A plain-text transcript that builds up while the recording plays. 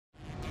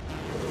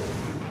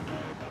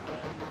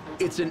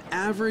It's an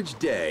average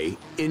day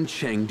in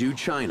Chengdu,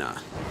 China,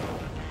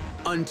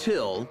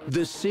 until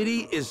the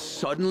city is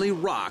suddenly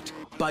rocked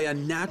by a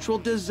natural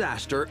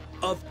disaster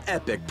of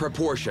epic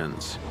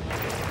proportions.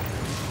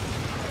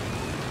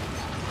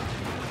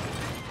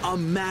 A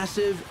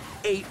massive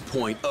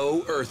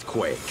 8.0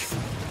 earthquake.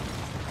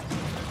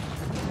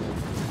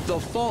 The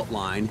fault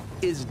line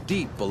is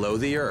deep below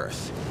the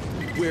Earth,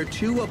 where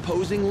two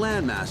opposing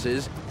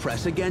landmasses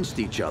press against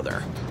each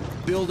other,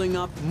 building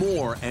up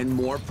more and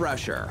more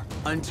pressure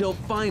until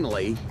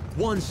finally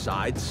one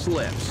side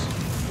slips,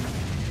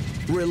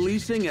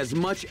 releasing as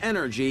much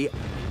energy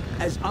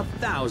as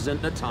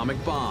 1,000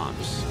 atomic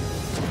bombs.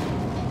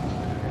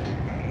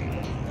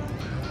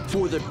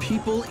 For the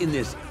people in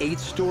this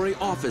 8-story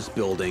office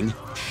building,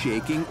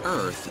 shaking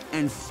earth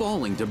and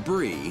falling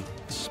debris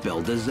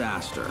spell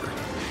disaster.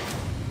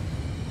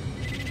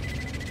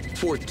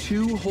 For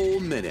 2 whole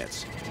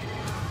minutes,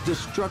 the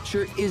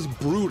structure is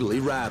brutally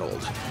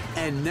rattled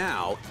and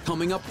now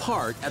coming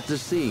apart at the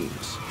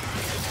seams.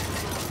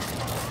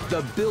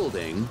 The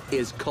building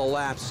is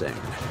collapsing.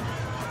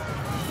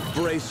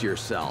 Brace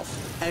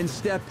yourself and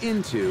step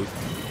into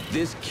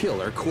this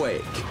killer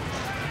quake.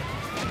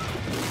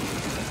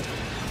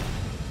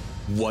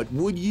 What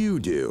would you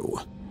do?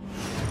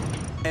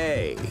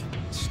 A,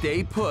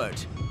 stay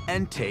put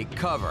and take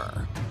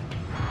cover.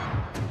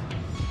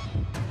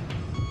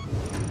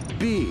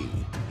 B,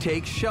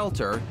 take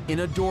shelter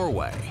in a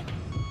doorway.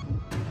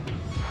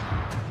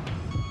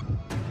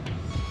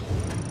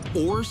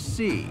 Or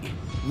C,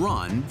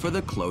 run for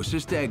the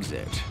closest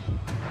exit.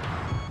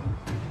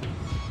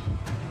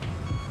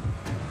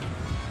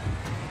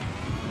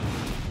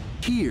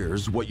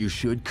 Here's what you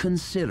should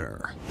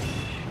consider.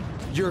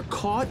 You're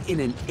caught in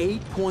an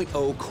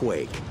 8.0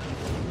 quake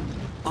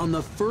on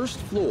the first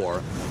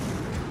floor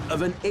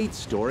of an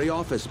 8-story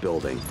office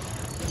building.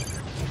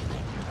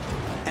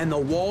 And the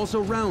walls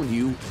around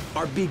you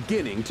are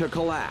beginning to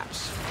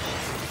collapse.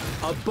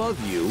 Above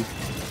you,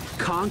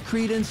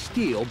 concrete and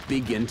steel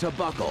begin to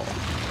buckle.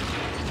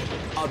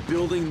 A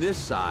building this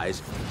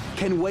size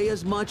can weigh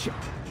as much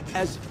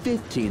as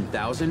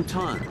 15,000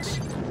 tons.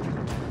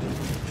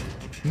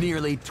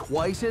 Nearly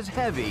twice as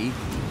heavy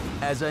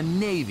as a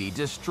Navy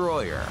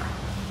destroyer.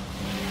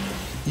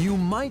 You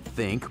might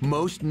think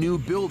most new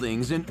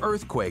buildings in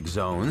earthquake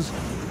zones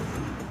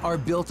are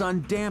built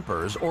on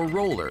dampers or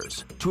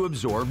rollers to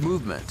absorb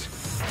movement.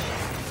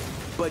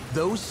 But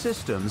those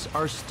systems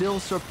are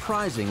still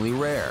surprisingly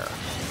rare.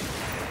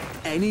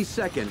 Any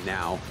second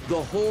now,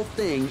 the whole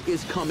thing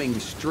is coming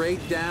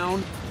straight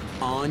down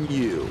on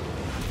you.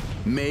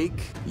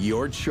 Make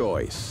your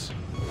choice.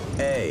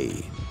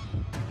 A,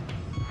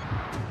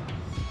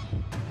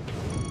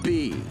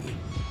 B,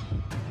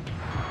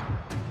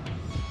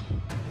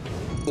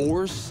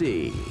 or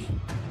C.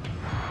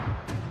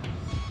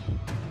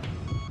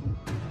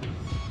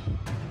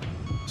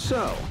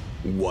 So,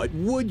 what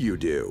would you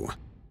do?